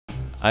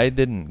I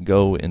didn't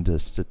go into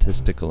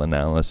statistical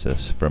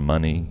analysis for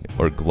money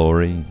or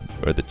glory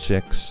or the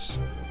chicks.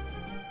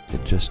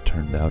 It just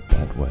turned out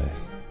that way.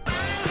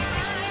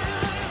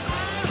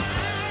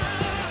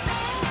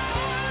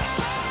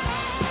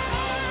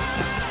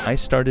 I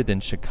started in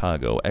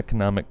Chicago,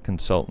 economic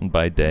consultant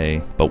by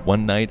day, but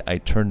one night I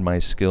turned my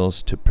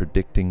skills to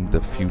predicting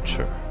the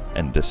future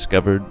and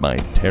discovered my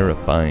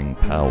terrifying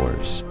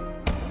powers.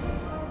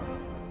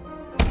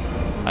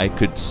 I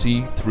could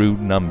see through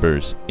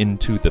numbers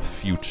into the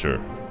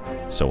future,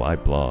 so I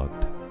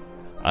blogged.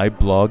 I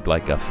blogged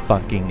like a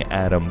fucking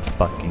atom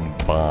fucking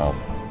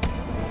bomb.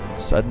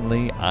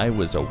 Suddenly, I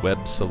was a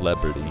web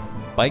celebrity.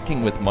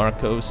 Biking with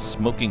Marcos,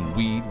 smoking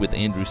weed with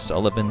Andrew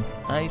Sullivan,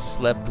 I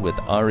slept with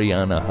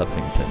Ariana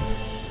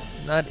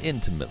Huffington. Not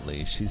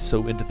intimately, she's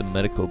so into the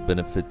medical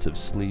benefits of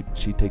sleep,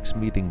 she takes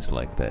meetings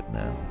like that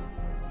now.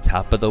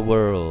 Top of the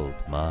world,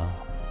 ma.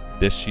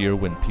 This year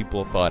when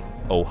people thought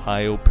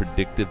Ohio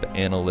predictive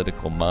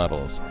analytical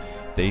models,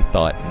 they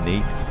thought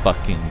Nate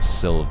fucking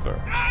Silver.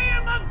 I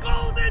am a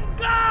golden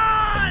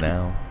god! And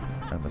now,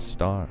 I'm a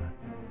star.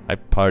 I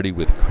party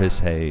with Chris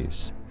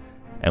Hayes.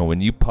 And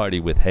when you party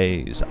with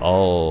Hayes,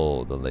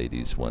 all the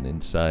ladies want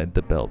inside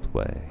the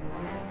Beltway.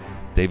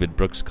 David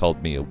Brooks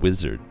called me a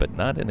wizard, but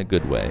not in a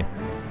good way,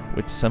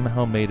 which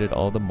somehow made it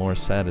all the more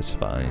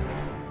satisfying.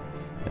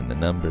 And the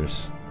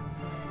numbers,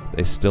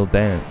 they still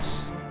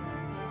dance.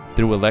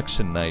 Through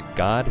election night,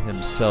 God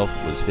himself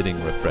was hitting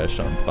refresh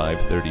on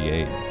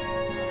 538.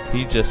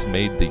 He just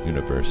made the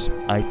universe.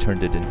 I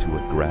turned it into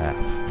a graph.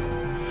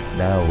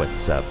 Now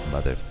what's up,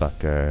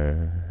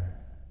 motherfucker?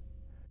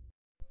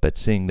 But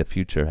seeing the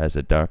future has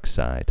a dark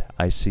side,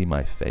 I see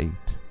my fate.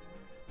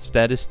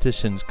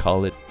 Statisticians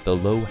call it the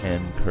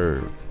low-hand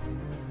curve.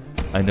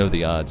 I know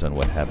the odds on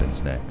what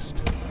happens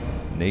next.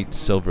 Nate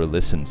Silver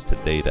listens to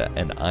data,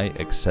 and I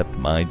accept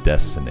my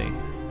destiny.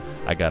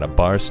 I got a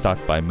bar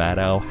stocked by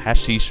Maddow,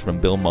 hashish from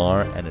Bill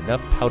Maher, and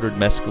enough powdered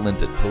mescaline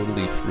to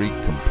totally freak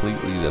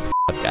completely the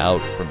fuck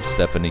out from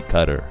Stephanie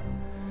Cutter.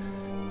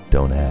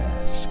 Don't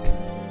ask.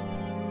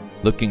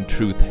 Looking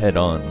truth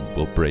head-on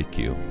will break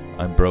you.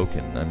 I'm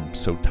broken, I'm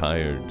so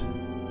tired,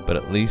 but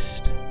at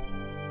least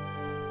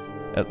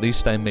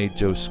I made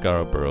Joe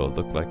Scarborough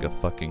look like a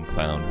fucking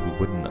clown who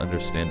wouldn't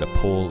understand a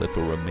pole if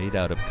it were made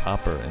out of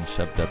copper and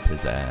shoved up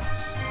his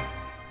ass.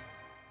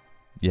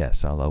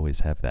 Yes, I'll always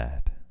have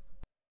that.